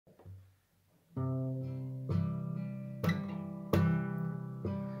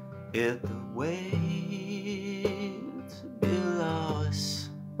It waits below us,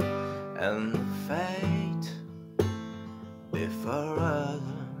 and fate before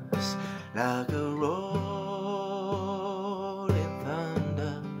us, like a rolling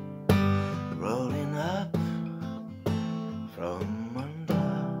thunder, rolling up from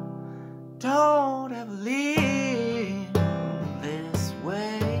under. Don't ever leave this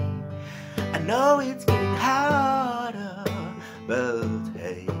way. I know it's getting harder, but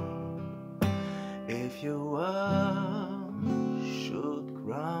hey, if your world should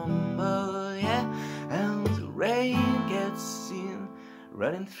crumble, yeah, and the rain gets in,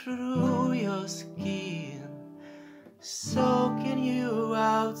 running through your skin, soaking you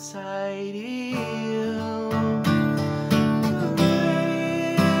outside in. The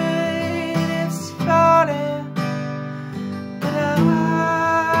rain is falling, but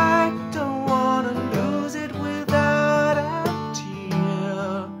I don't wanna lose it without a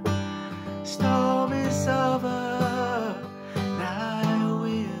tear. Storm is over, and I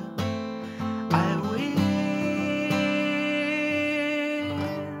will.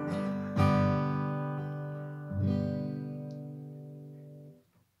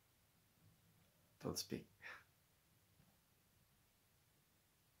 Don't speak.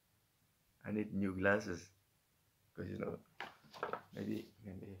 I need new glasses, because you know, maybe I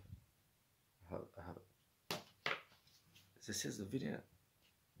have. This is the video.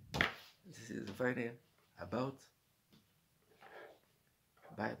 This is the video about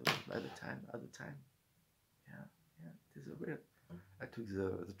by the time, at the time. Yeah, it is a real. I took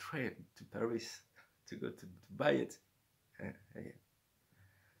the train to Paris to go to buy it. Okay,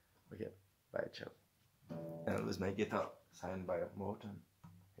 buy a chap. And it was my guitar signed by Morton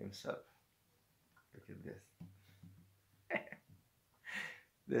himself. Look at this.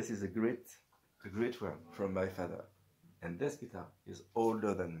 This is a great one from my father. And this guitar is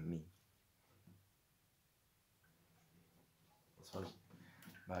older than me. This was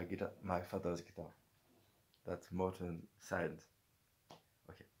my father's guitar. That Morton signed.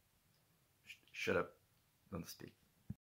 Okay. Shut up. Don't speak.